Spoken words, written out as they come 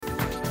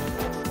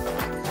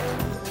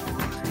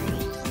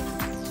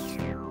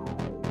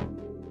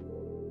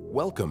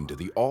Welcome to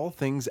the All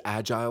Things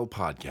Agile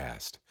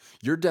podcast,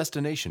 your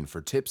destination for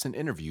tips and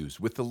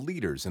interviews with the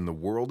leaders in the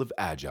world of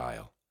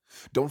Agile.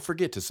 Don't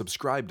forget to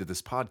subscribe to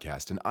this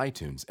podcast in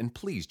iTunes and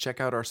please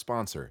check out our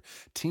sponsor,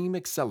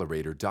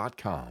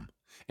 TeamAccelerator.com.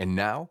 And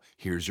now,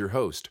 here's your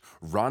host,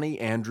 Ronnie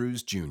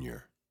Andrews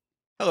Jr.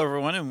 Hello,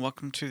 everyone, and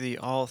welcome to the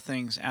All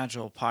Things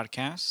Agile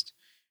podcast.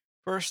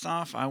 First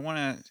off, I want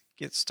to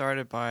get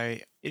started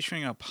by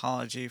issuing an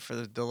apology for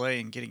the delay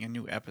in getting a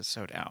new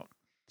episode out.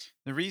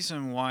 The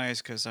reason why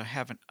is because I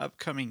have an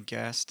upcoming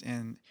guest,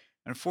 and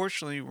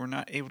unfortunately, we're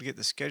not able to get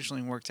the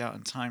scheduling worked out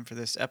in time for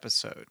this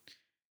episode.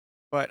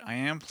 But I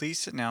am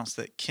pleased to announce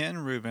that Ken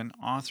Rubin,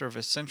 author of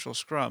Essential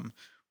Scrum,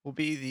 will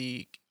be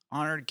the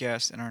honored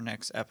guest in our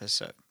next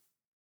episode.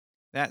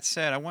 That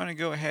said, I want to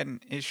go ahead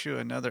and issue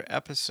another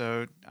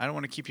episode. I don't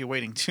want to keep you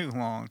waiting too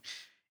long.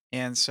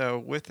 And so,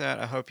 with that,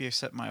 I hope you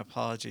accept my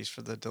apologies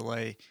for the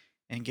delay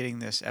in getting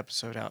this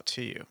episode out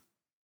to you.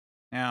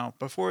 Now,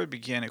 before we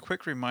begin, a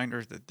quick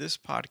reminder that this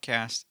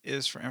podcast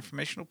is for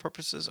informational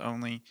purposes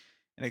only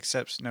and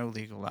accepts no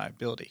legal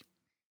liability.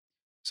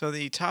 So,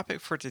 the topic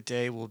for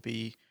today will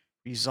be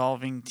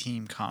resolving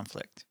team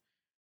conflict.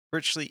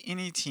 Virtually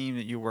any team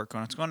that you work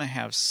on is going to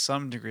have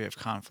some degree of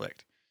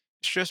conflict.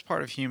 It's just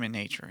part of human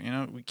nature.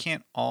 We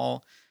can't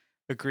all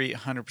agree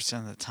 100%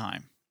 of the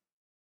time.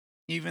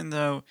 Even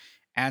though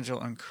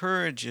Agile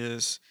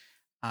encourages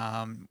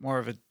more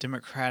of a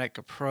democratic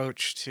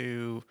approach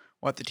to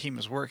what the team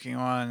is working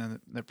on and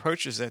the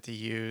approaches that they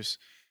use,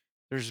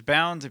 there's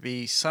bound to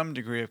be some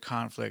degree of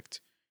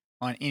conflict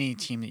on any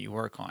team that you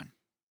work on.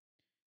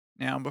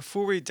 Now,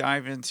 before we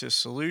dive into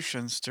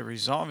solutions to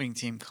resolving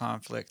team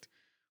conflict,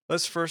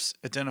 let's first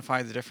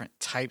identify the different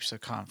types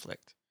of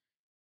conflict.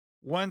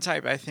 One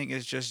type I think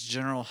is just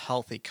general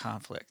healthy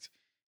conflict.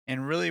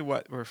 And really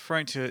what we're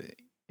referring to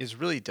is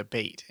really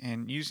debate.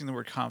 And using the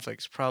word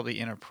conflict is probably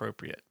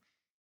inappropriate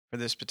for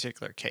this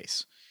particular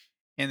case.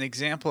 In the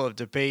example of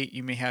debate,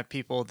 you may have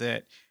people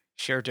that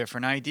share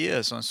different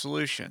ideas on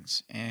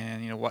solutions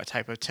and what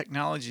type of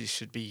technology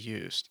should be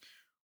used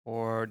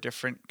or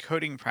different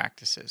coding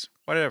practices,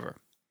 whatever.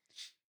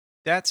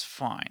 That's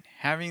fine.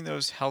 Having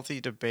those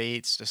healthy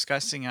debates,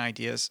 discussing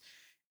ideas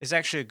is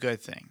actually a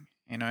good thing.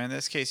 In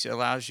this case, it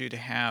allows you to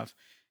have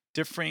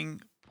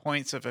differing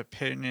points of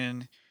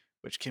opinion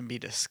which can be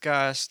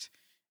discussed,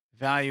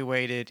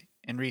 evaluated,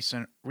 and reach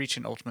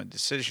an ultimate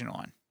decision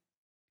on.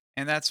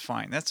 And that's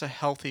fine. That's a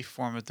healthy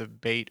form of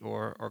debate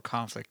or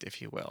conflict,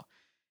 if you will.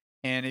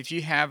 And if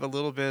you have a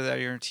little bit of that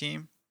in your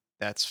team,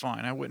 that's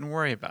fine. I wouldn't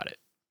worry about it.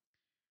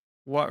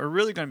 What we're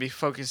really going to be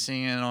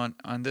focusing in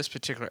on this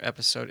particular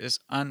episode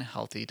is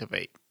unhealthy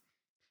debate.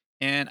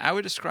 And I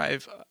would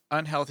describe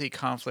unhealthy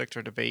conflict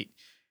or debate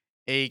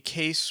a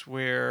case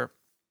where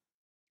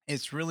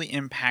it's really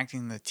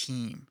impacting the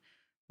team,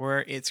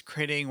 where it's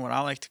creating what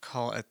I like to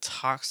call a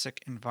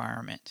toxic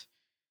environment.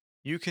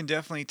 You can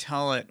definitely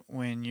tell it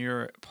when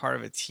you're part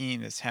of a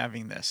team that's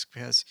having this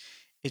because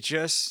it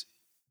just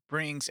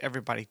brings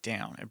everybody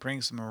down. It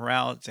brings the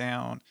morale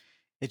down.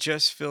 It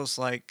just feels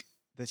like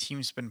the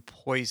team's been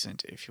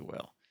poisoned, if you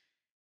will.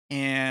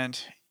 And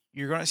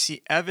you're going to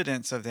see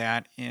evidence of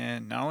that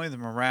in not only the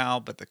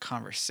morale, but the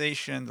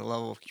conversation, the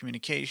level of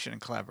communication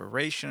and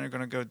collaboration are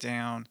going to go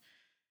down.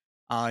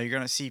 You're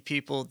going to see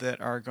people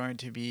that are going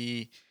to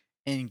be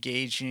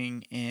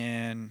engaging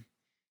in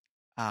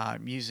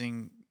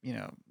using,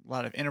 a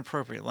lot of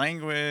inappropriate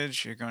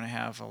language. You're going to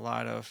have a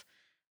lot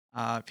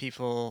of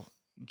people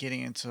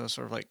getting into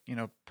sort of like,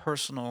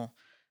 personal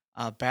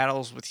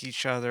battles with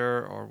each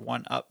other or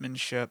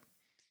one-upmanship.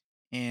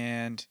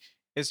 And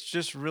it's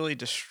just really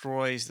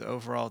destroys the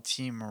overall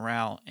team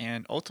morale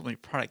and ultimately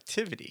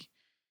productivity.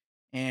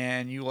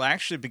 And you will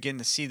actually begin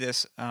to see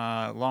this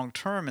long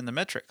term in the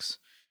metrics,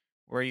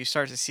 where you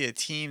start to see a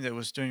team that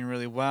was doing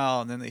really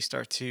well, and then they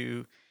start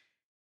to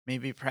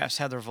maybe perhaps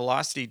have their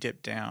velocity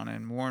dip down,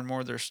 and more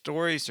of their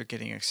stories are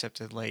getting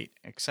accepted late,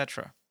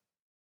 etc.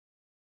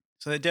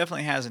 So that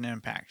definitely has an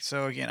impact.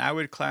 So again, I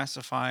would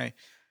classify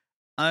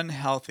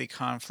unhealthy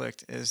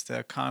conflict as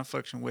the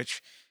conflict in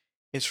which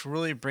it's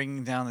really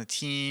bringing down the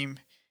team.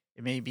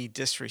 It may be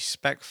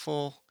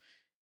disrespectful,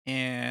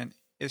 and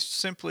it's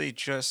simply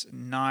just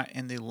not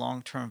in the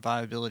long term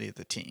viability of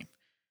the team.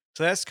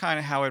 So that's kind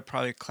of how I'd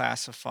probably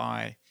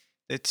classify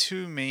the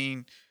two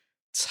main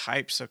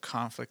types of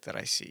conflict that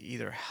I see,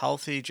 either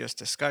healthy, just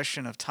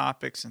discussion of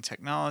topics and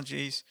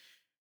technologies,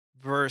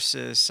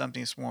 versus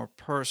something that's more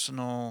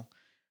personal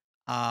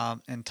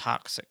and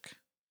toxic.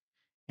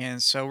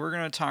 And so we're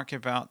going to talk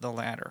about the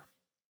latter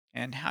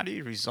and how do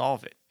you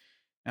resolve it?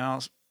 Now,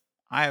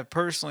 I have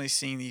personally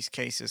seen these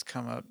cases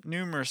come up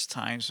numerous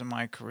times in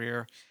my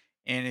career.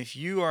 And if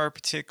you are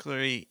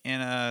particularly in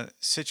a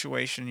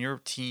situation,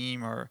 your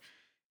team or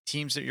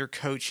teams that you're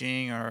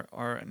coaching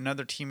or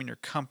another team in your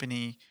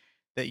company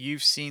that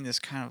you've seen this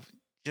kind of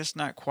just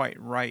not quite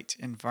right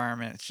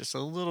environment, it's just a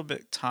little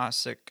bit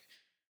toxic.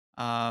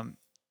 Um,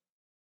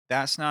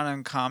 that's not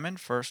uncommon.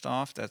 First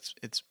off,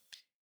 it's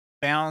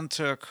bound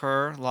to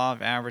occur, law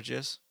of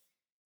averages.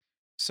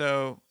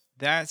 So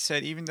that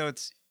said, even though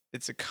it's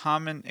it's a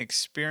common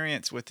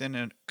experience within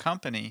a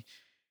company,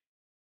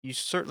 you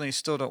certainly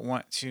still don't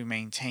want to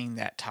maintain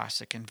that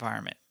toxic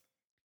environment.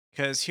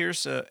 Because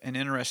here's an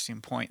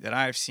interesting point that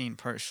I've seen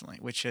personally,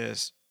 which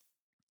is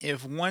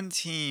if one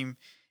team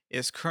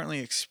is currently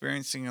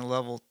experiencing a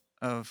level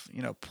of,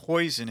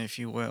 poison, if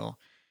you will,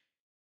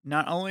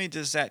 not only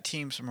does that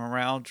team's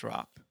morale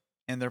drop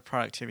and their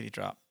productivity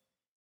drop,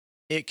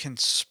 it can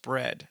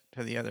spread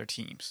to the other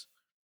teams.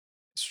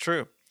 It's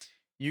true.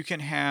 You can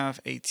have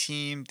a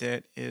team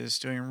that is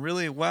doing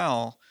really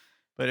well,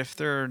 but if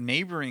their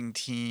neighboring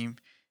team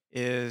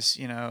is,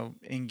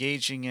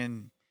 engaging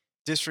in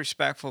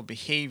disrespectful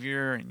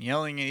behavior and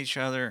yelling at each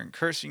other and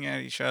cursing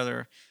at each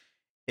other,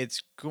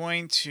 it's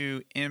going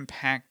to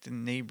impact the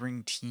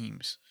neighboring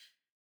teams.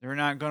 They're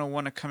not going to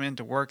want to come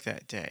into work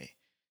that day.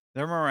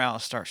 Their morale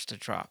starts to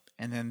drop,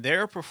 and then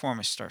their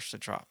performance starts to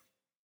drop.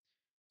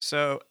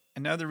 So,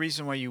 another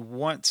reason why you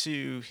want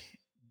to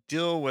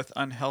deal with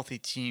unhealthy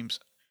teams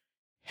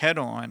head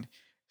on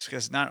is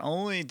because not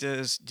only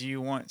do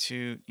you want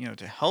to,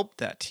 to help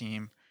that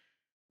team,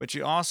 but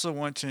you also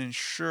want to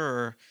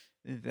ensure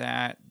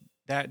that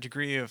that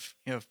degree of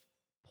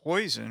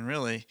poison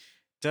really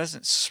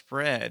doesn't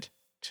spread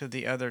to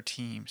the other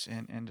teams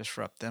and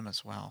disrupt them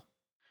as well.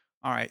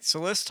 All right, so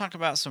let's talk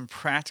about some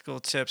practical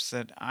tips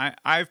that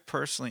I've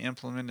personally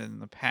implemented in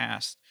the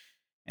past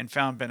and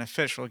found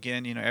beneficial.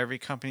 Again, every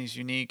company's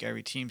unique,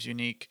 every team's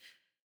unique.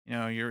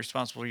 You're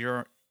responsible for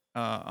your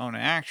own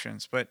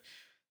actions, but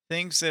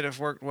things that have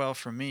worked well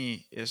for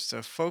me is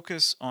to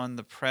focus on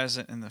the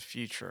present and the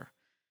future.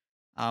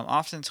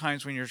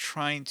 Oftentimes, when you're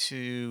trying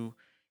to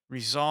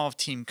resolve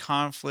team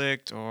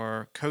conflict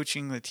or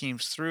coaching the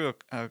teams through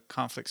a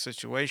conflict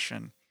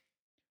situation,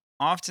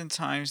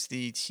 oftentimes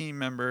the team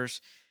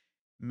members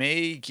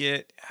may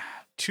get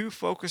too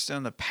focused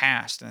on the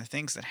past and the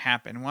things that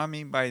happen. What I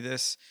mean by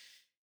this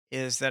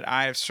is that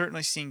I've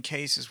certainly seen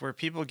cases where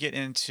people get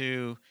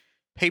into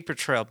paper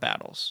trail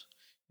battles.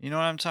 You know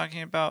what I'm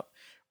talking about?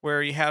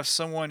 Where you have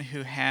someone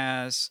who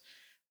has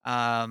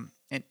an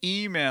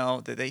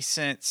email that they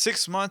sent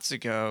 6 months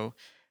ago,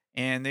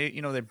 and they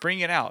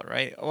bring it out,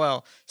 right?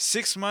 Well,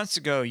 6 months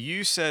ago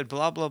you said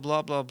blah blah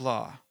blah blah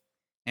blah,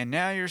 and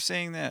now you're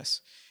saying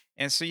this,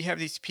 and so you have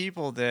these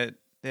people that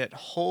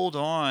hold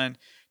on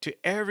to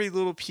every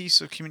little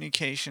piece of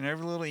communication,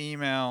 every little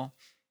email,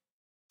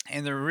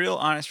 and the real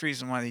honest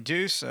reason why they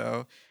do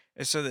so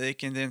is so that they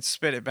can then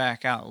spit it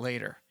back out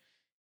later.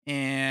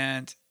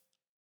 And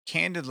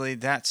candidly,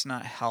 that's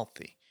not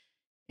healthy.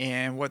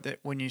 And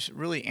when you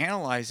really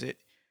analyze it,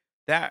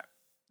 that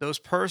those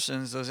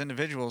persons, those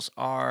individuals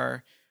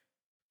are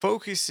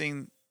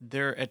focusing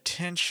their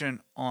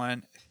attention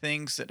on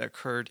things that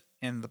occurred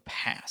in the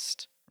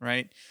past,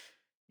 right?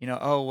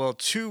 Oh, well,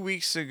 2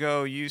 weeks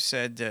ago you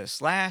said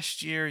this,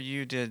 last year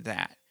you did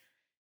that.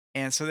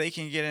 And so they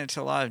can get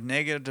into a lot of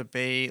negative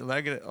debate, a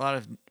lot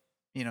of,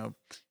 you know,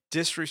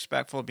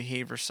 disrespectful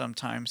behavior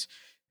sometimes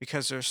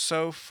because they're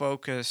so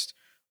focused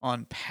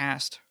on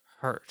past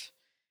hurt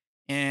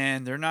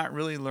and they're not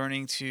really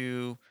learning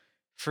to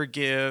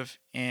forgive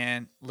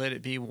and let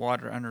it be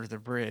water under the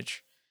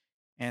bridge.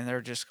 And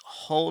they're just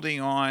holding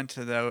on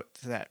to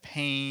that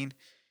pain,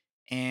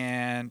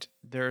 and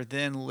they're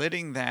then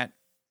letting that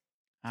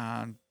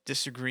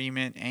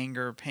disagreement,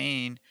 anger,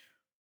 pain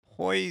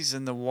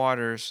poison the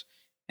waters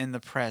in the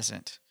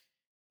present,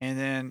 and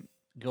then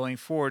going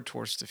forward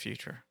towards the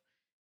future.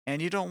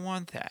 And you don't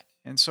want that.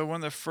 And so, one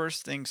of the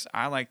first things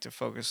I like to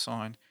focus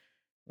on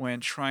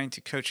when trying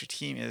to coach a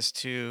team is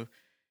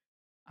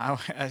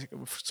I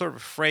sort of a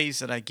phrase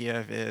that I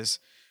give is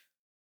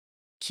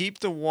keep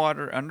the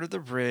water under the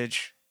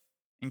bridge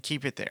and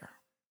keep it there.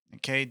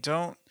 Okay.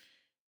 Don't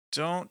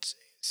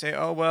say,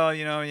 oh, well,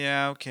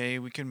 yeah, okay,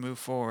 we can move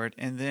forward.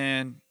 And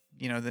then,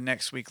 the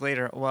next week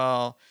later,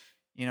 well,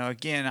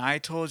 again, I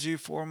told you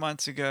 4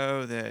 months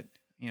ago that,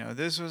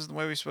 this was the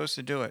way we're supposed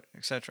to do it,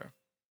 etc.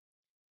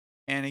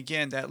 And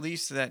again, that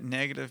leads to that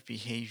negative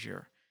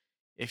behavior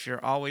if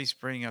you're always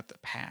bringing up the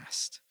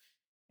past.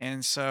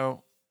 And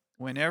so,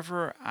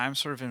 whenever I'm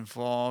sort of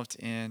involved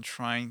in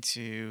trying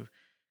to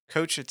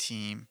coach a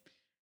team,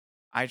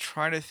 I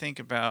try to think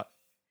about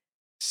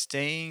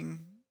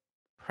staying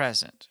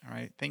present, all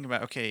right? Think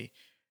about, okay,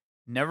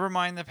 never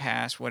mind the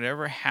past.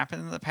 Whatever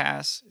happened in the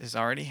past has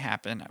already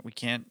happened. We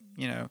can't,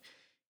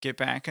 get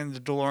back in the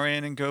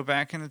DeLorean and go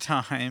back into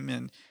time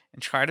and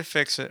try to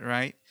fix it,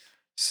 right?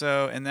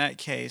 So in that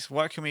case,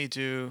 what can we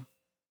do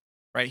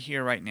right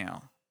here, right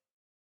now?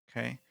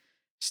 Okay.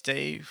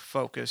 Stay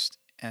focused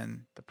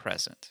in the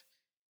present.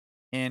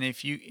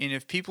 If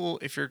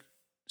you're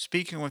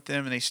speaking with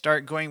them and they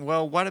start going,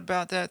 well, what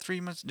about that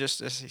 3 months? Just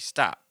say,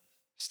 stop,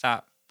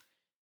 stop.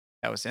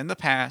 That was in the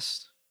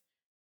past.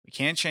 We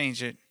can't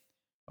change it.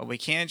 What we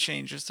can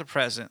change is the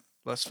present.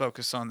 Let's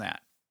focus on that.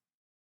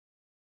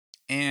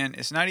 And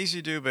it's not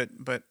easy to do,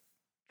 but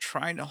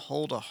trying to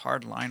hold a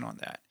hard line on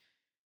that.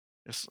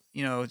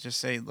 Just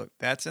say, look,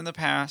 that's in the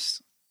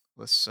past.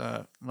 Let's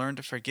learn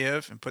to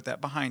forgive and put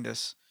that behind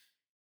us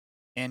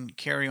and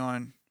carry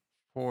on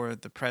for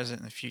the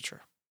present and the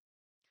future.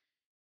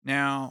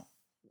 Now,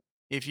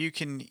 if you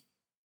can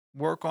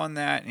work on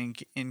that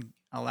and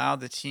allow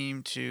the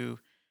team to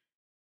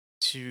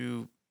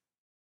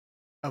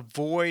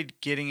avoid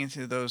getting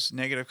into those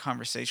negative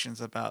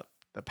conversations about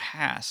the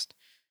past,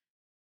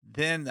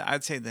 then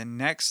I'd say the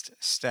next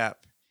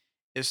step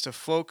is to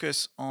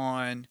focus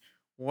on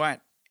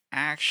what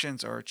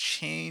actions or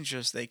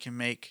changes they can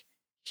make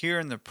here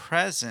in the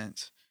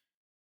present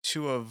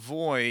to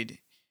avoid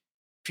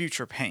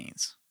future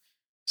pains.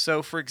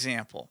 So, for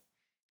example,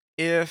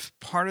 if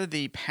part of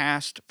the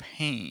past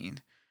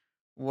pain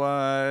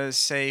was,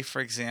 say, for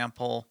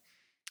example,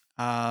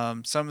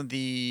 some of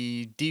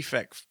the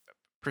defect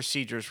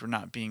procedures were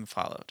not being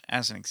followed,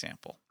 as an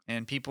example,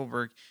 and people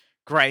were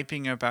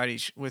griping about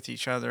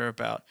each other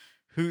about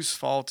whose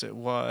fault it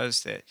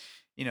was that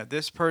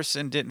this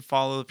person didn't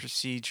follow the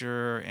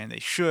procedure and they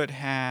should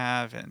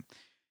have,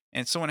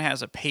 and someone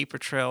has a paper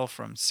trail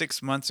from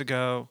 6 months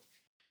ago.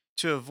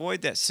 To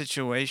avoid that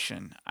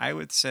situation, I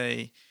would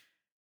say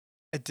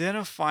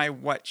identify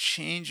what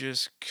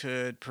changes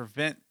could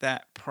prevent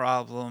that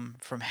problem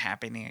from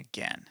happening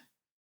again.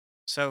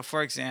 So,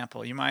 for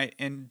example, you might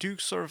and do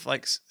sort of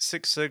like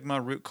Six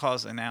Sigma root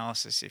cause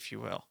analysis, if you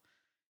will.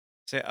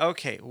 Say,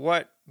 okay,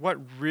 what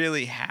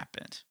really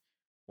happened?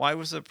 Why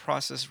was the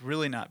process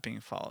really not being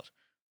followed?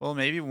 Well,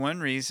 maybe one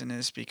reason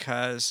is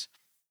because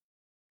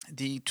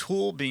the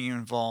tool being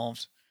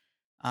involved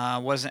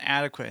wasn't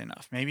adequate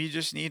enough. Maybe you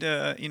just need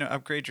to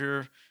upgrade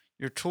your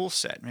tool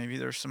set. Maybe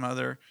there's some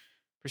other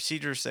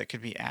procedures that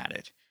could be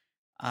added.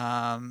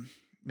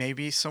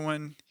 Maybe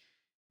someone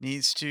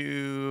needs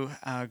to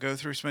go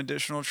through some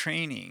additional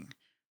training,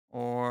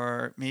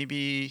 or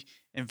maybe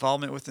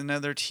involvement with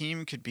another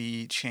team could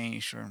be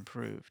changed or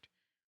improved,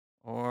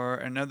 or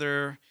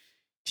another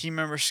team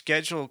member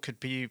schedule could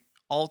be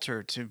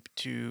altered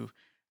to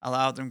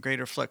allow them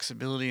greater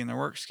flexibility in their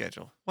work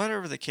schedule,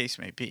 whatever the case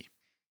may be.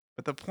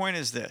 But the point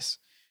is this: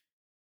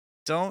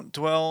 don't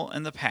dwell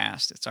in the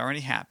past, it's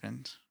already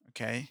happened.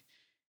 Okay.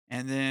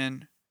 And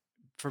then,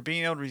 for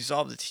being able to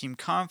resolve the team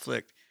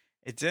conflict,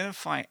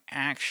 identify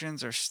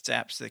actions or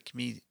steps that can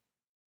be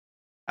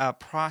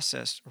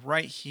processed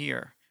right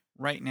here,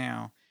 right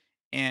now,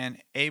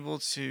 and able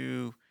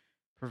to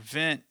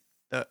prevent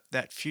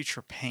that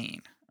future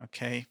pain.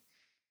 Okay.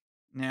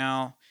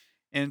 Now,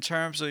 in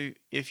terms of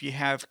if you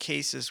have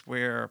cases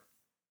where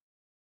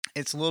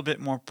it's a little bit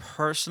more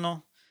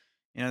personal,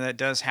 that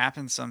does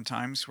happen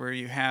sometimes where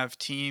you have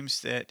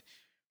teams that,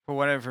 for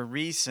whatever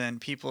reason,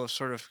 people have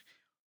sort of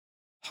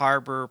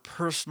harbor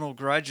personal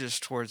grudges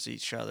towards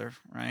each other,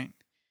 right?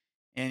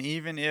 And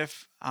even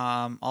if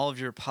all of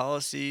your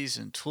policies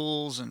and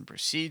tools and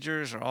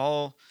procedures are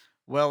all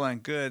well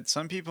and good,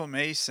 some people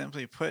may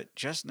simply put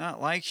just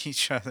not like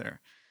each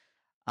other.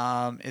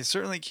 It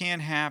certainly can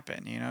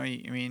happen.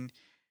 I mean,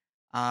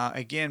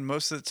 again,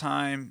 most of the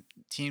time,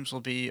 teams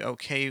will be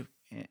okay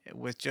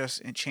with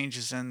just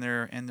changes in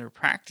their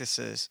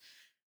practices,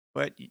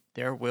 but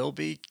there will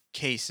be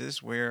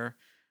cases where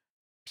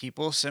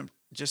people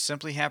just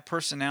simply have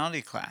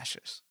personality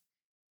clashes.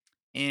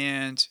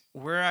 And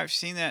where I've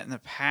seen that in the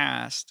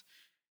past,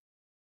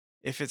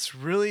 if it's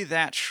really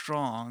that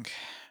strong,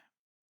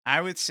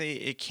 I would say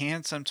it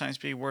can sometimes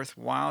be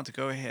worthwhile to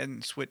go ahead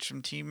and switch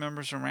some team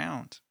members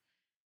around.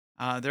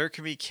 There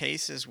could be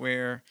cases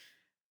where,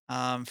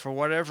 for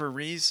whatever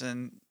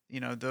reason,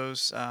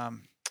 those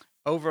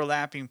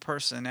overlapping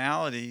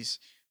personalities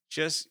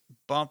just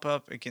bump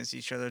up against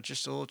each other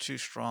just a little too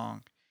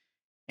strong.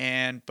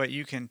 But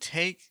you can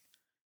take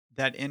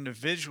that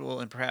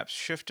individual and perhaps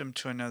shift them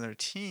to another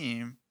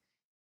team,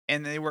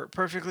 and they work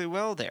perfectly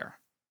well there.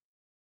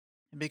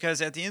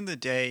 Because at the end of the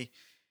day,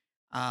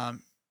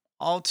 um,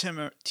 all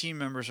team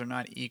members are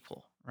not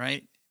equal,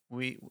 right?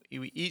 We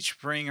each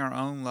bring our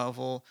own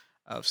level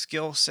of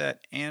skill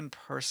set and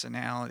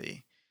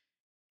personality.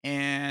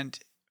 And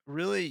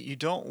really, you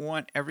don't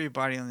want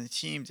everybody on the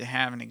team to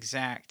have an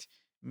exact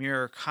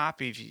mirror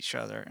copy of each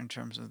other in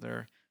terms of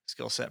their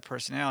skill set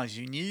personalities.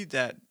 You need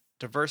that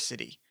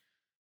diversity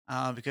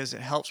because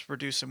it helps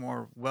produce a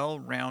more well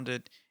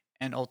rounded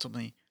and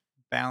ultimately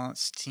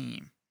balanced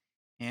team.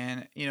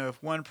 And,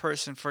 if one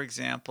person, for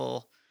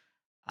example,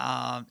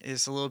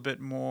 is a little bit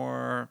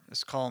more,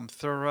 let's call them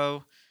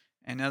thorough,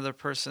 another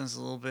person's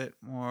a little bit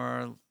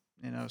more,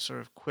 sort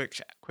of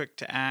quick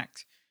to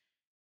act.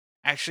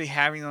 Actually,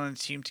 having them on the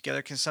team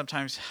together can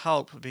sometimes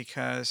help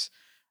because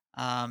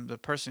the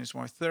person who's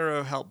more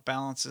thorough help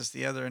balances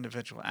the other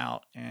individual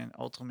out, and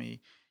ultimately,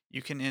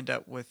 you can end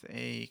up with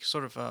a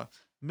sort of a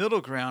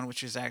middle ground,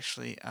 which is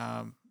actually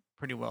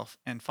pretty well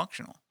and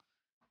functional.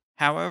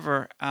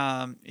 However,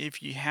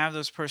 if you have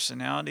those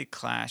personality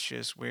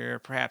clashes where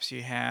perhaps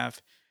you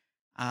have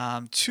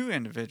two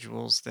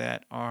individuals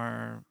that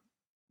are,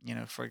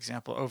 for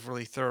example,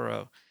 overly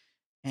thorough,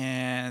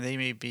 and they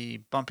may be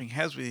bumping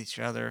heads with each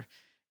other,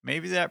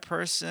 maybe that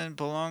person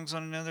belongs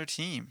on another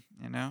team.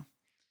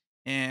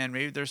 And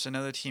maybe there's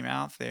another team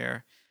out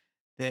there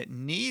that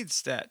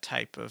needs that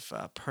type of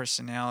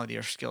personality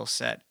or skill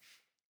set,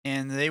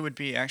 and they would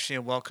be actually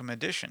a welcome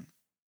addition.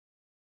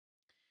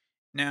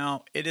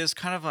 Now, it is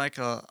kind of like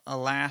a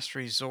last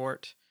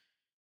resort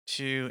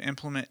to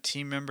implement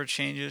team member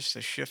changes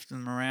to shift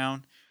them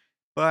around,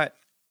 but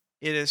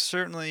it is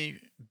certainly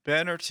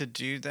better to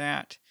do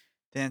that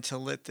than to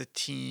let the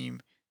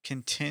team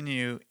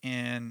continue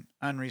in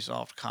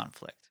unresolved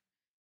conflict.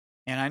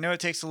 And I know it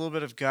takes a little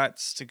bit of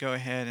guts to go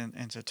ahead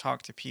and to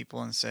talk to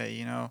people and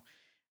say,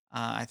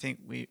 I think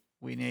we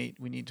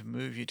need to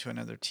move you to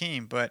another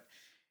team, but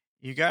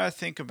you got to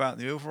think about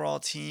the overall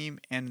team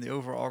and the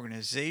overall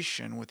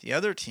organization with the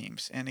other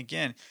teams. And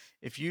again,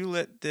 if you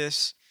let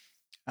this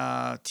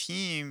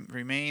team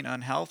remain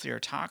unhealthy or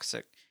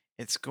toxic,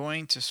 it's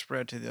going to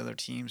spread to the other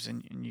teams,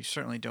 and you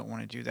certainly don't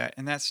want to do that.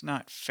 And that's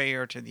not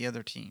fair to the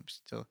other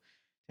teams to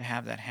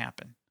have that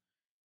happen.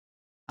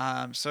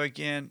 So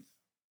again,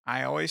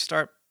 I always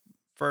start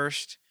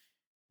first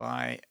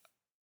by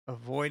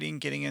avoiding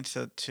getting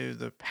into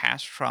the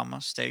past trauma.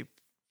 Stay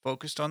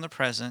focused on the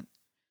present.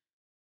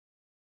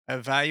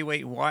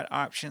 Evaluate what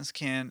options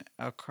can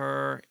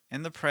occur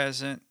in the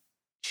present,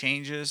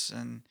 changes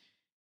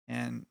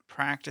and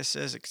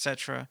practices,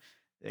 etc.,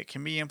 that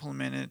can be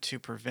implemented to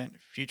prevent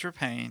future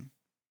pain.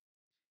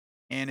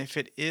 And if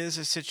it is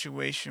a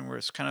situation where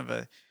it's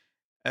kind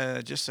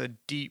of just a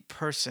deep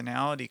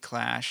personality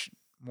clash,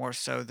 more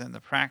so than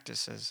the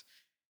practices,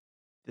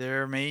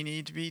 there may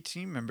need to be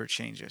team member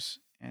changes,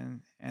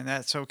 and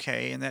that's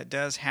okay, and that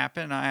does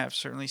happen. I have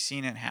certainly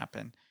seen it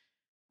happen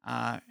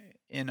uh,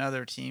 in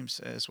other teams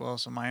as well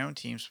as in my own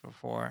teams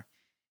before,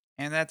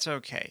 and that's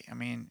okay. I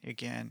mean,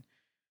 again,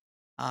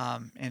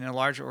 in a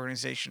larger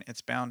organization,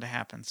 it's bound to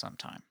happen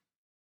sometime.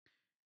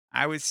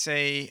 I would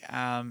say,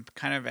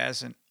 kind of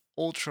as an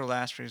ultra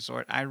last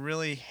resort, I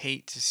really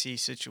hate to see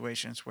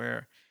situations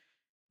where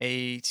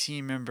a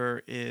team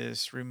member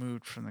is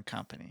removed from the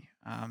company.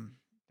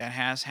 That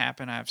has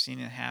happened. I've seen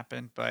it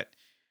happen, but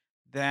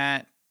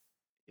that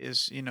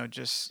is,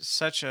 just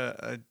such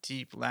a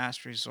deep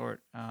last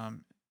resort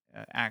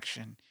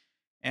action.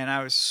 And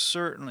I would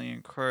certainly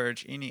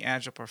encourage any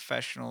agile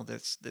professional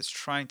that's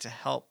trying to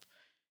help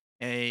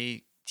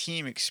a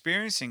team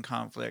experiencing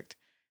conflict,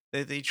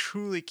 that they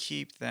truly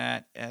keep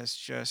that as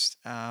just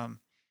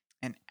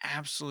an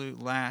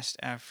absolute last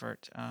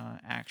effort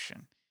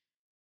action.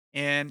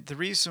 And the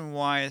reason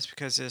why is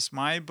because it's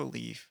my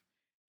belief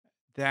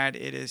that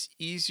it is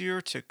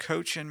easier to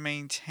coach and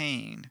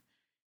maintain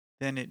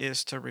than it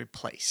is to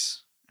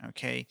replace.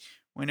 Okay.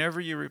 Whenever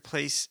you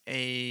replace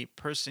a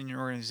person in your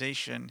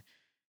organization,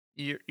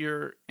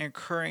 you're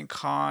incurring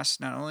costs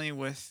not only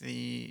with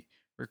the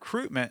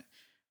recruitment,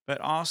 but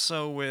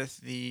also with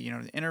the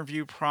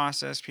interview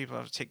process. People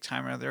have to take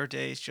time out of their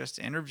days just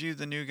to interview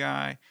the new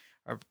guy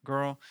or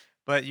girl,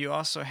 but you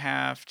also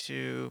have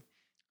to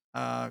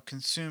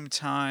consume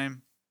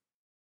time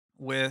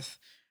with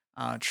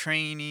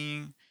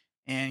training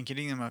and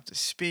getting them up to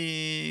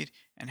speed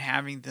and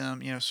having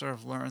them, sort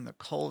of learn the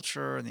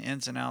culture and the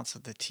ins and outs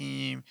of the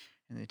team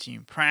and the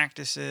team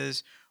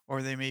practices,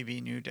 or they may be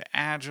new to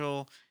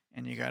Agile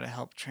and you got to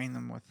help train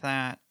them with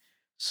that.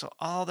 So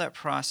all that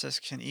process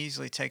can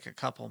easily take a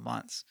couple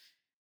months.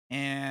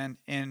 And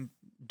in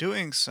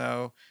doing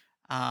so,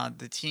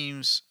 the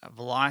team's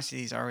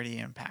velocity is already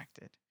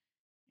impacted.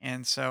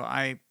 And so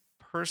I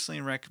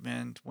personally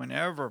recommend,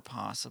 whenever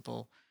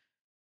possible,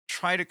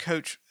 try to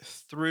coach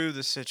through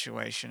the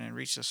situation and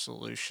reach a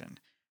solution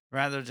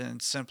rather than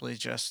simply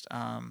just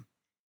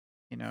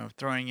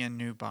throwing in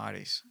new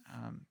bodies.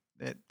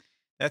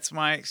 That's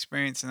my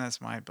experience and that's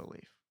my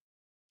belief.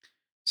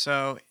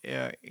 So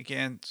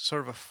again,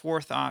 sort of a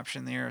fourth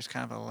option there is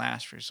kind of a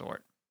last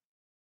resort.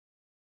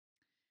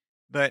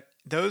 But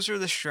those are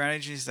the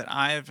strategies that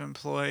I have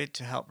employed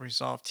to help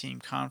resolve team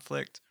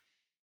conflict,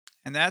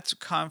 and that's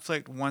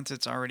conflict once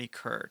it's already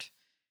occurred.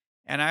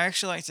 And I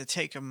actually like to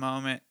take a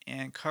moment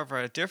and cover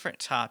a different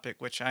topic,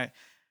 which I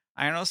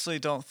honestly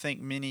don't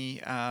think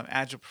many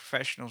agile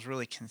professionals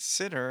really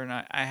consider, and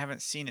I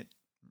haven't seen it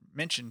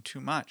mentioned too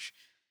much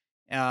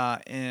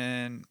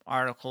in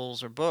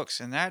articles or books,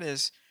 and that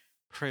is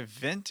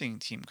preventing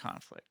team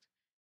conflict.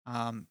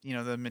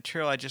 The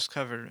material I just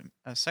covered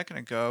a second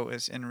ago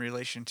is in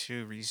relation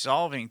to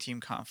resolving team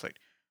conflict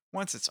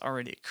once it's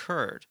already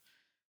occurred.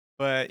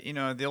 But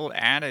the old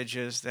adage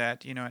is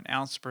that an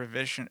ounce of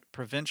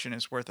prevention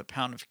is worth a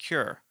pound of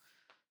cure.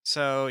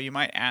 So you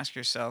might ask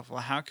yourself,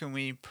 well, how can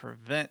we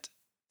prevent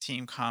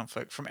team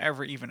conflict from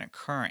ever even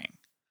occurring?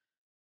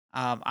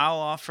 I'll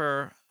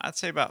offer, I'd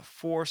say, about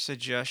four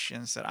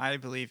suggestions that I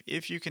believe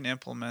if you can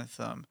implement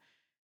them,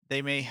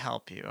 they may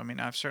help you. I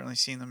mean, I've certainly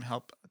seen them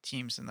help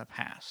teams in the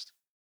past.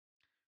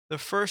 The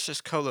first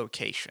is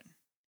co-location.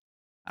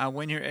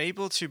 When you're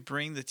able to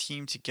bring the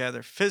team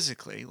together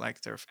physically,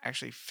 like they're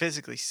actually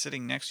physically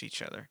sitting next to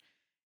each other,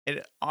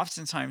 it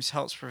oftentimes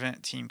helps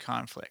prevent team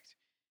conflict.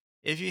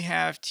 If you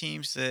have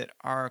teams that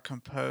are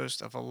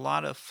composed of a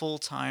lot of full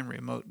time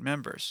remote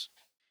members,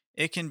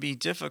 it can be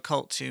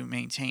difficult to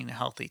maintain a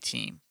healthy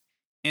team.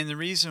 And the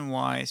reason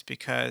why is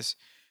because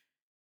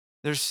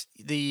there's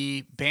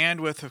the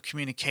bandwidth of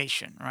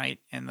communication, right?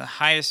 And the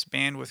highest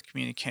bandwidth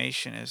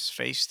communication is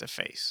face to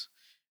face.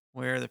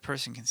 where the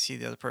person can see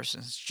the other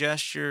person's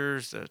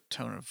gestures, the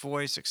tone of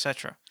voice,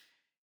 etc.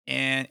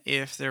 And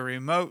if they're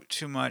remote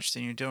too much,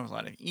 then you're dealing with a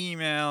lot of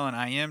email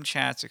and IM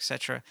chats,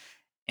 etc.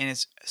 And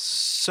it's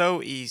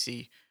so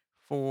easy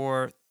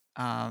for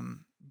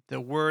um, the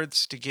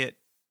words to get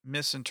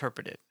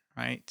misinterpreted,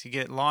 right? To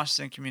get lost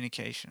in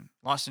communication,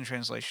 lost in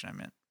translation, I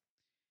meant.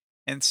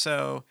 And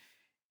so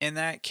in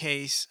that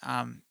case,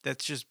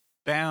 that's just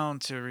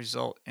bound to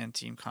result in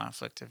team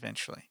conflict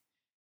eventually.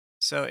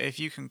 So if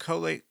you can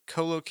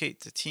co-locate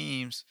the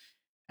teams,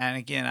 and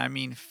again, I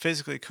mean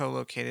physically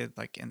co-located,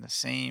 like in the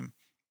same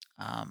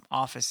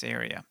office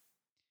area,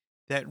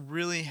 that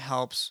really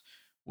helps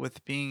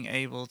with being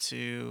able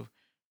to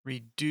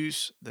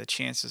reduce the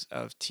chances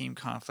of team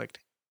conflict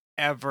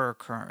ever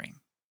occurring.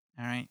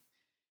 All right.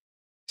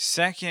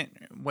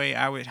 Second way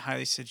I would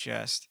highly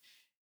suggest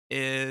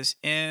is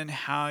in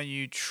how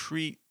you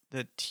treat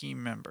the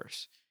team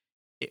members.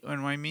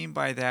 And what I mean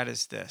by that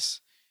is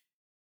this: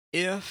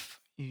 if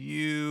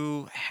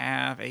you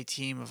have a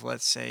team of,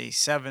 let's say,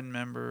 7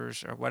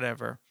 members or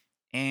whatever,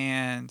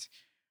 and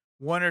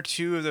one or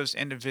two of those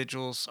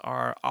individuals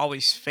are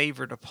always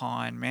favored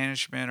upon,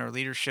 management or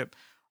leadership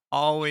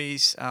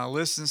always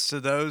listens to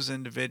those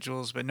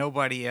individuals, but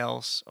nobody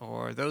else,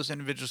 or those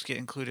individuals get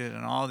included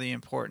in all the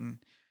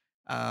important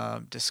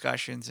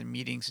discussions and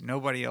meetings,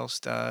 nobody else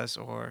does,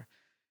 or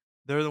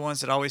they're the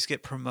ones that always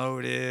get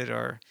promoted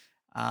or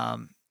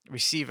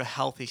receive a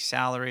healthy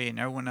salary and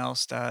everyone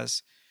else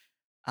does.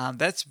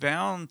 That's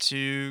bound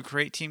to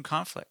create team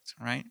conflict,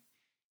 right?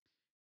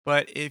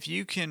 But if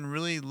you can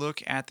really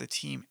look at the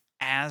team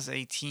as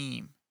a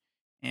team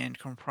and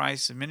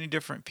comprised of many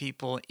different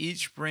people,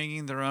 each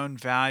bringing their own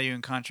value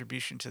and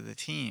contribution to the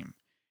team,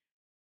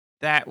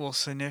 that will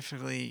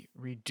significantly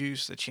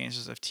reduce the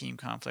chances of team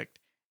conflict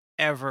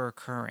ever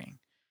occurring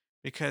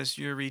because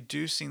you're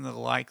reducing the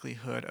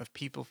likelihood of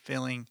people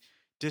feeling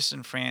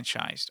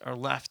disenfranchised or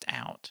left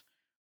out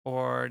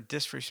or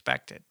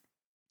disrespected.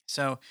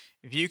 So,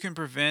 if you can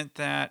prevent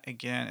that,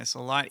 again, it's a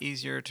lot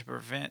easier to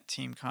prevent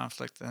team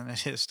conflict than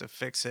it is to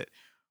fix it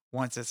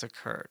once it's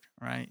occurred,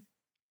 right?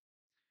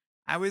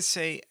 I would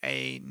say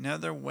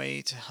another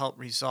way to help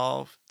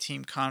resolve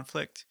team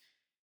conflict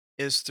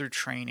is through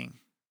training.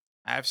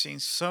 I've seen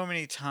so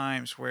many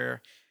times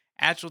where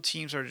agile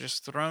teams are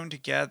just thrown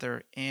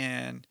together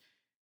and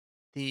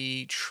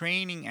the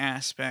training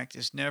aspect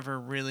is never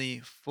really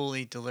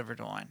fully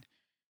delivered on.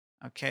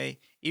 Okay.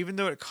 Even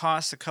though it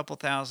costs a couple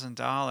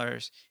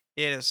 $1,000s,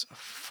 it is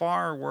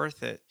far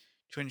worth it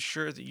to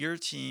ensure that your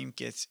team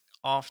gets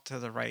off to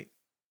the right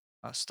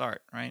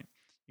start, right?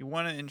 You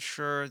want to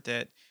ensure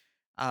that,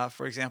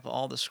 for example,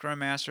 all the Scrum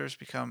Masters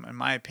become, in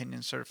my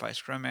opinion, certified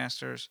Scrum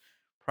Masters,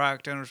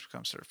 product owners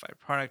become certified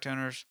product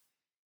owners.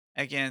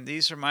 Again,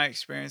 these are my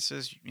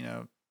experiences.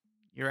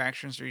 Your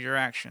actions are your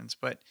actions,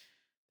 but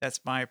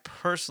that's my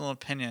personal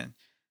opinion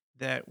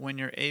that when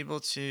you're able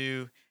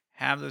to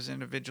have those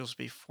individuals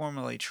be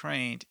formally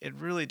trained, it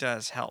really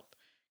does help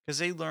because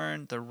they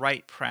learn the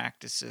right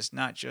practices,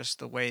 not just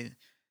the way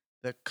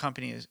the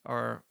company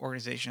or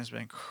organization has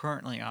been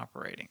currently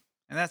operating.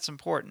 And that's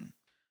important.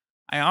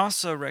 I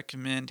also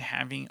recommend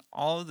having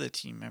all of the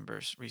team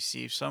members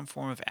receive some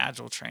form of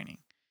agile training.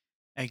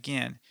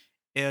 Again,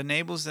 it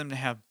enables them to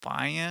have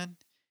buy in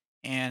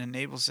and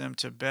enables them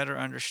to better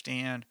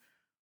understand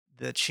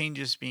the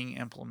changes being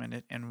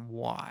implemented and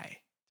why,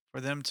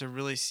 for them to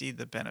really see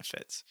the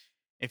benefits.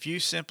 If you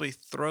simply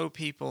throw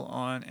people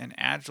on an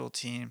agile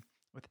team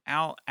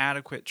without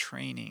adequate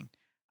training,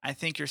 I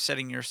think you're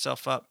setting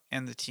yourself up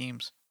and the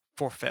teams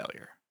for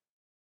failure.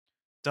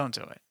 Don't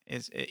do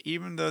it.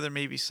 Even though there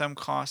may be some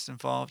cost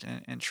involved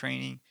in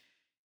training,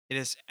 it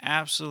is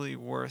absolutely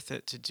worth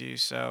it to do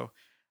so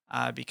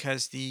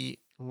because the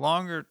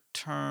longer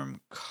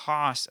term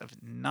cost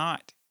of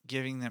not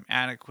giving them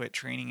adequate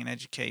training and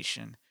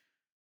education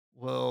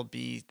will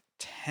be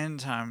 10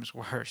 times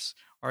worse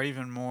or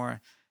even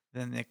more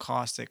than the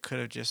cost that could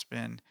have just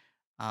been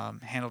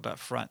handled up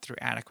front through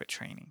adequate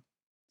training.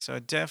 So I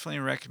definitely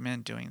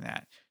recommend doing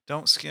that.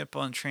 Don't skip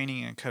on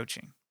training and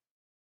coaching.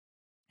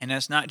 And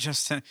that's not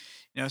just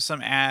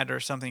some ad or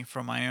something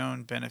for my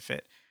own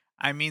benefit.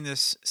 I mean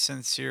this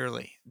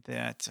sincerely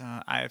that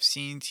I have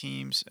seen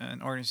teams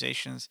and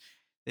organizations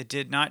that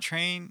did not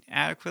train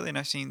adequately, and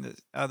I've seen the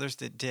others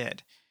that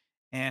did,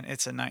 and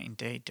it's a night and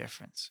day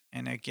difference.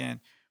 And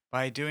again,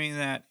 by doing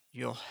that,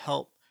 you'll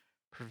help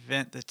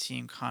prevent the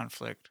team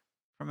conflict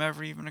from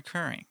ever even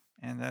occurring,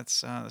 and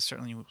that's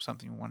certainly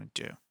something we want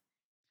to do.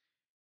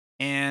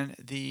 And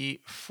the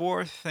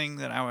fourth thing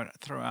that I would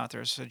throw out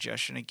there as a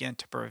suggestion, again,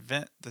 to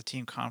prevent the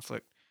team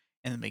conflict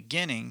in the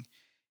beginning,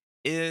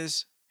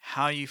 is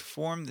how you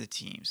form the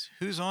teams,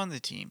 who's on the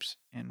teams,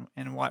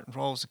 and what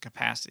roles and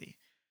capacity.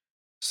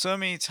 So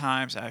many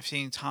times I've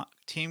seen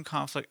team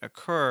conflict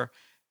occur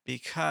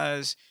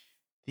because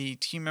the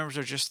team members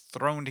are just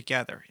thrown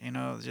together.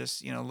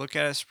 Just look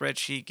at a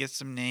spreadsheet, get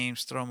some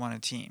names, throw them on a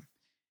team.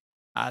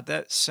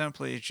 That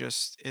simply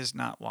just is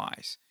not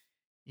wise.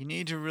 You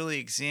need to really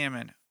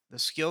examine the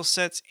skill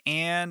sets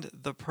and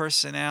the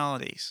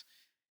personalities.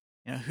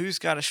 Who's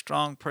got a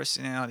strong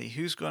personality?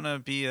 Who's going to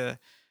be a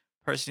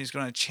person who's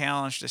going to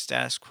challenge the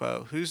status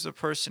quo? Who's the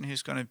person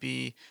who's going to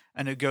be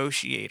a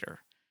negotiator?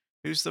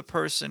 Who's the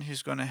person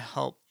who's going to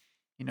help,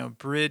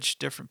 bridge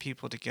different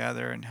people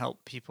together and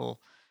help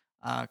people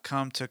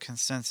come to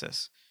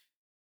consensus?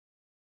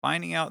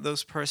 Finding out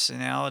those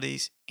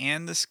personalities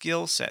and the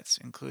skill sets,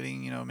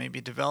 including, maybe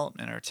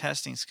development or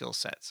testing skill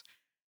sets.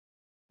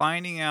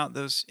 Finding out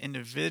those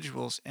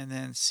individuals and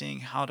then seeing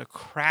how to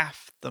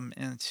craft them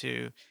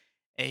into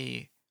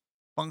a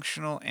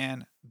functional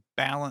and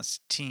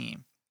balanced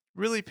team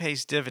really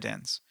pays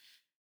dividends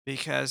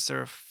because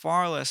they're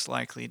far less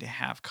likely to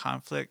have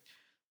conflict.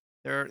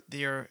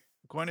 They are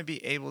going to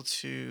be able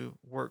to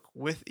work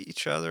with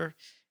each other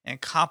and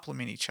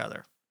complement each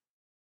other.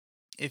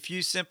 If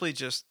you simply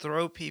just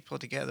throw people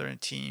together in a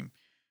team,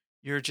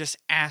 you're just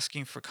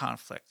asking for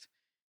conflict.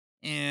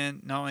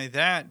 And not only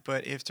that,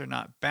 but if they're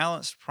not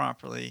balanced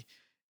properly,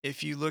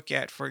 if you look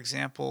at, for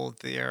example,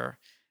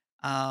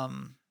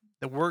 um,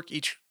 the work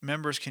each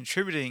member is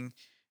contributing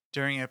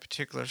during a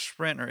particular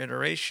sprint or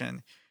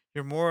iteration,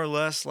 you're more or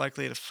less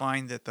likely to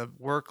find that the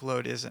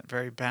workload isn't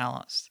very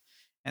balanced.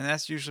 And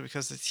that's usually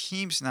because the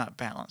team's not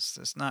balanced.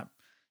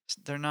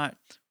 They're not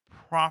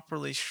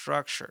properly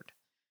structured.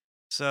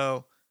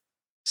 So,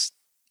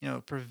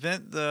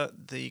 prevent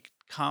the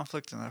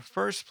conflict in the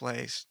first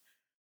place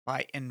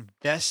by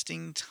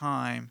investing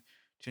time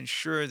to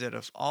ensure that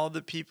of all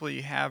the people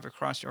you have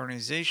across your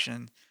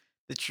organization,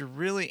 that you're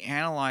really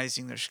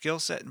analyzing their skill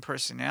set and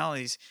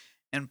personalities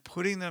and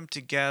putting them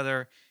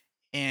together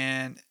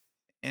and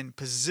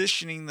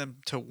positioning them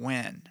to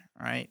win,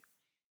 right?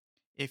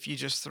 If you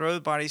just throw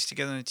the bodies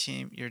together in a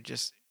team, you're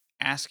just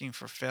asking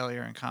for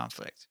failure and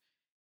conflict.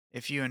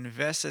 If you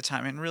invest the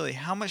time, and really,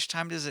 how much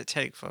time does it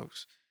take,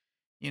 folks?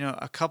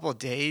 A couple of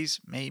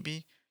days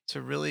maybe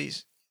to really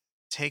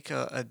take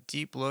a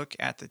deep look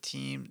at the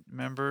team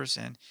members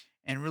and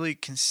really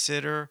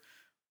consider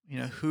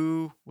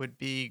who would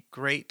be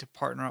great to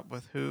partner up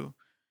with who.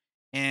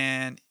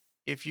 And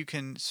if you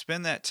can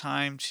spend that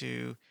time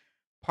to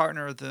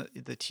partner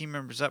the team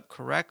members up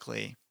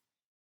correctly,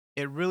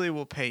 it really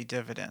will pay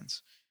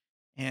dividends.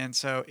 And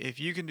so if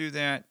you can do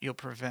that, you'll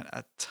prevent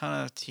a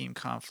ton of team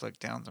conflict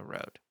down the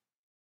road.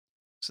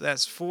 So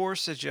that's 4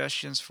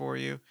 suggestions for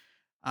you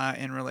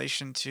in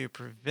relation to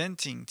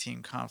preventing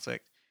team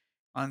conflict,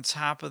 on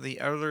top of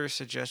the earlier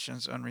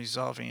suggestions on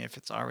resolving if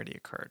it's already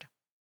occurred.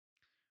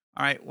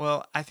 All right,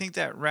 well, I think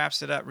that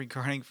wraps it up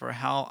regarding for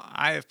how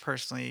I have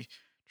personally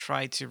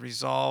tried to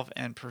resolve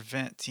and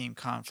prevent team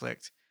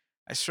conflict.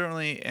 I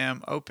certainly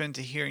am open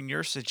to hearing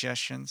your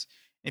suggestions.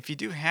 If you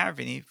do have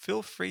any,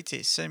 feel free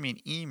to send me an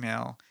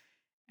email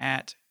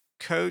at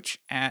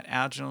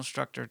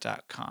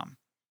coach@agilinstructor.com.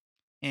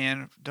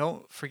 And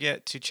don't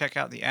forget to check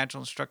out the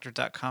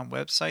agilinstructor.com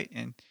website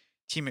and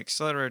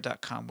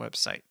teamaccelerator.com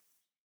website.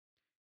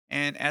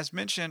 And as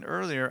mentioned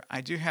earlier,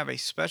 I do have a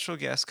special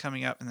guest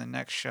coming up in the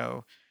next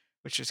show,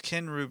 which is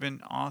Ken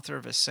Rubin, author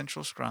of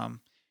Essential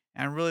Scrum.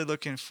 And I'm really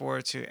looking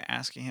forward to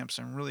asking him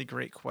some really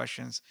great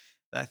questions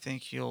that I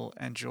think you'll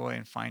enjoy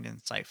and find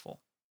insightful.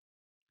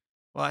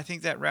 Well, I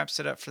think that wraps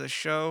it up for the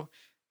show.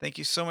 Thank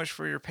you so much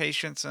for your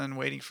patience and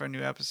waiting for a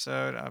new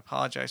episode. I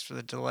apologize for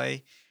the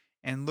delay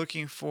and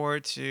looking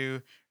forward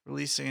to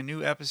releasing a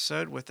new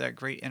episode with that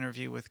great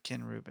interview with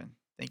Ken Rubin.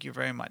 Thank you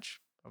very much.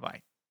 Bye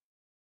bye.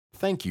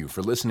 Thank you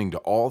for listening to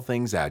All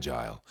Things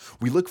Agile.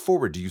 We look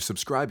forward to you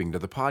subscribing to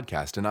the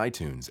podcast in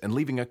iTunes and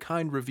leaving a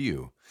kind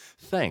review.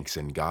 Thanks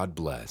and God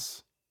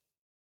bless.